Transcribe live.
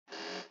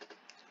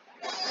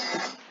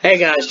Hey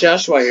guys,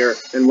 Joshua here,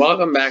 and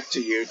welcome back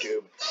to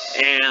YouTube.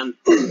 And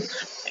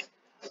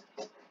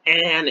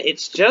and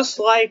it's just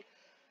like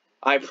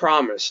I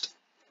promised.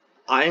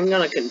 I'm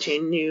gonna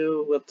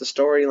continue with the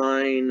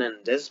storyline,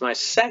 and this is my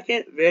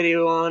second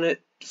video on it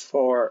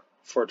for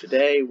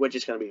today, which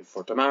is gonna be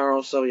for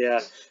tomorrow. So yeah,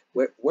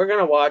 we're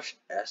gonna watch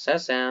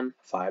SSM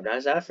Five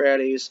Nights at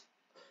Freddy's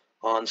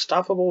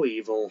Unstoppable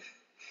Evil,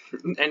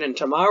 and then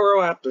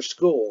tomorrow after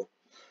school,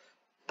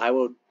 I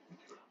will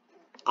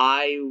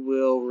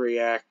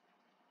react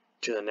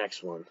to the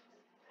next one.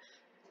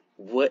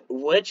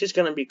 Which is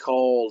gonna be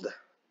called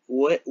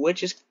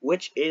which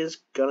is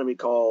gonna be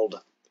called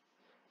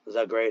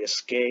The Great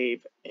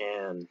Escape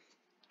and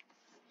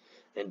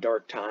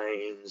Dark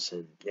Times,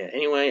 and yeah.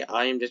 Anyway,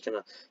 I am just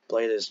gonna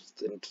play this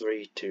in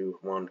 3, 2,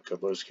 1,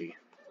 Kablowski.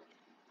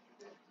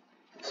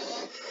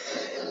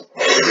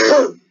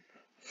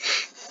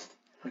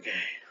 Okay.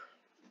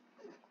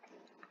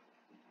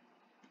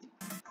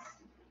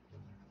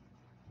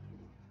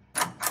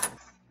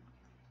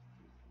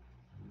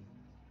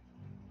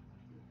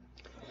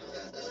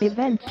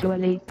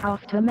 Eventually,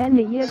 after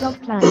many years of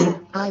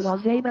planning, I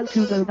was able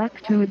to go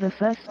back to the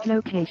first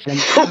location.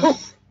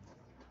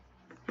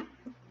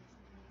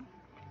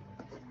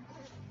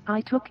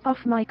 I took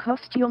off my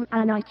costume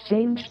and I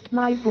changed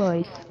my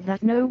voice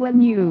that no one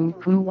knew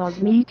who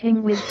was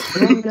meeting with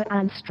stronger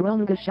and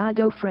stronger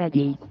Shadow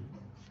Freddy.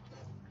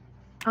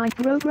 I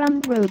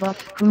programmed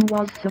robots who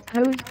was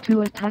supposed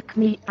to attack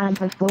me and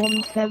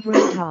perform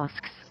several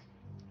tasks.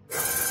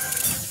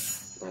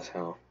 That's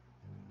how.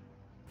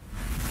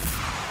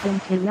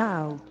 Until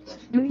now.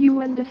 Do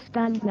you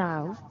understand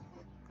now?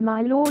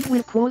 My lord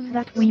will cause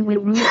that we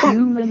will rule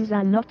humans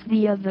and not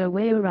the other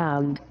way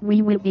around.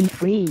 We will be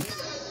free.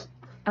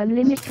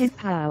 Unlimited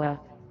power.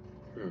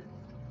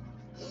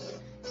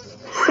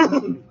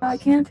 I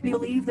can't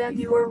believe that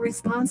you are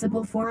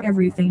responsible for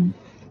everything.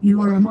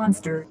 You are a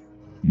monster.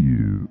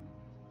 You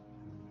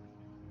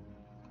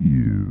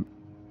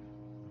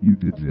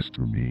did this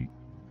to me.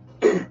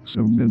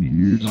 So many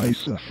years I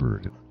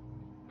suffered.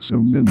 So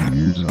many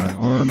years I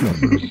harmed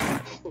others.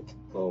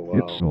 Oh, wow.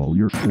 It's all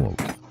your fault.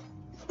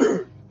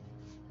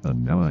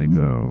 And now I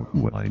know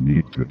what I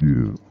need to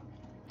do.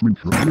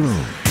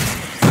 Control.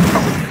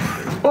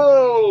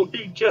 Oh,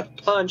 he just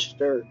punched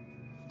her.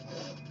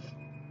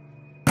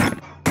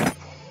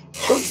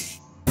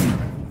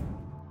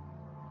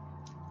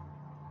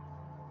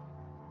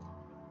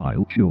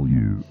 I'll kill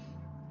you.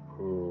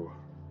 Ooh.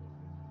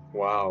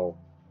 Wow.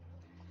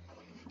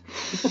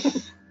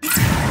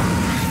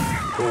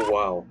 Oh,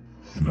 wow.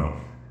 Enough.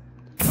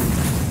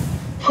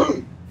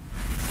 Time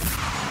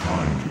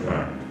to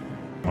act.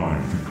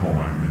 Time to call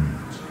my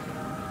minions.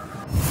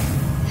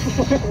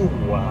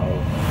 Wow.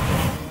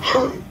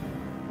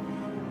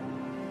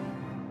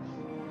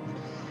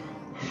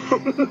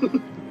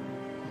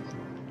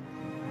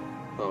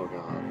 Oh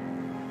god.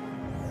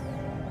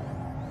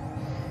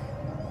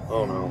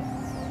 Oh no.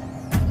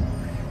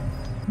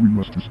 We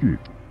must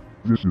escape.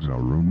 This is our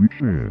only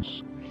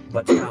chance.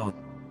 But how?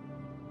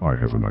 I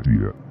have an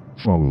idea.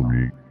 Follow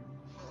me.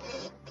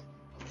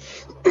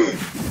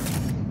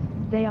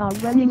 They are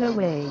running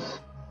away.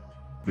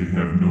 They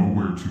have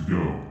nowhere to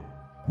go.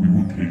 We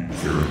will take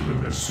care of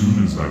them as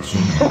soon as I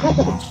summon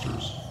the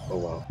monsters. Oh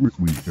wow.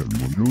 Quickly,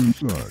 everyone go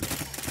inside.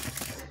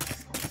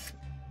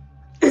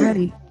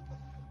 Freddy,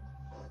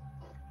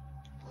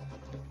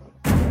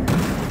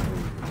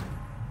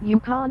 You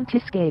can't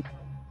escape.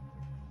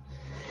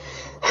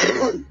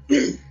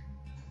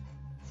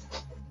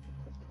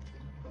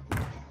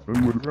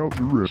 And without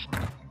the risk.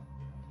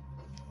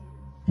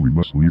 We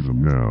must leave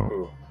them now.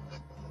 Ooh.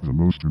 The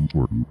most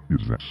important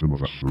is that some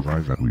of us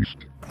survive at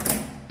least.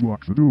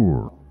 Lock the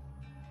door.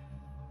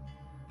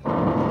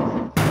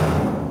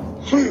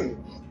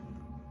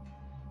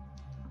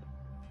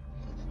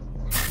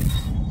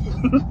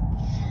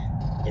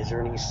 Is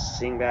there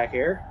anything back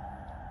here?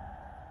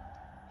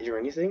 Is there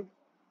anything?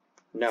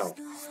 No.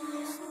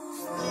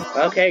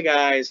 Okay,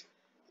 guys.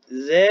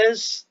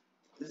 This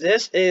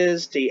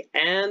is the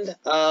end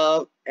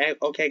of.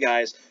 Okay,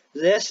 guys.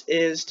 This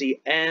is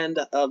the end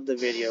of the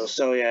video.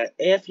 So yeah,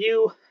 if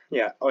you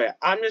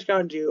I'm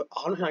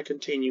gonna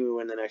continue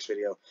in the next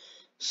video.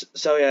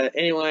 So yeah,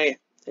 anyway,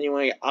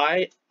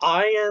 I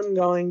am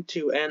going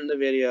to end the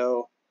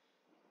video.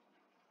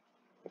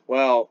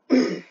 Well,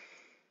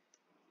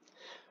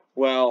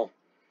 well,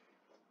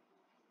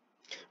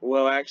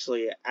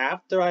 actually,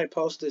 after I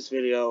post this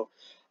video,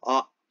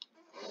 I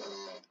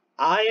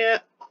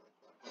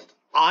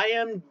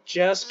am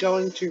just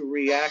going to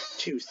react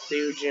to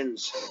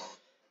Thujin's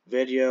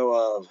video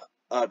of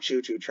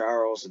Choo Choo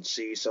Charles and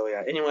C. So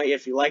yeah, anyway,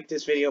 if you like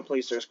this video,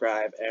 please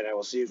subscribe, and I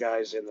will see you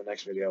guys in the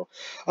next video.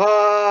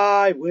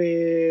 I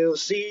will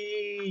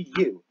see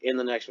you in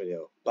the next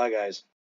video. Bye, guys.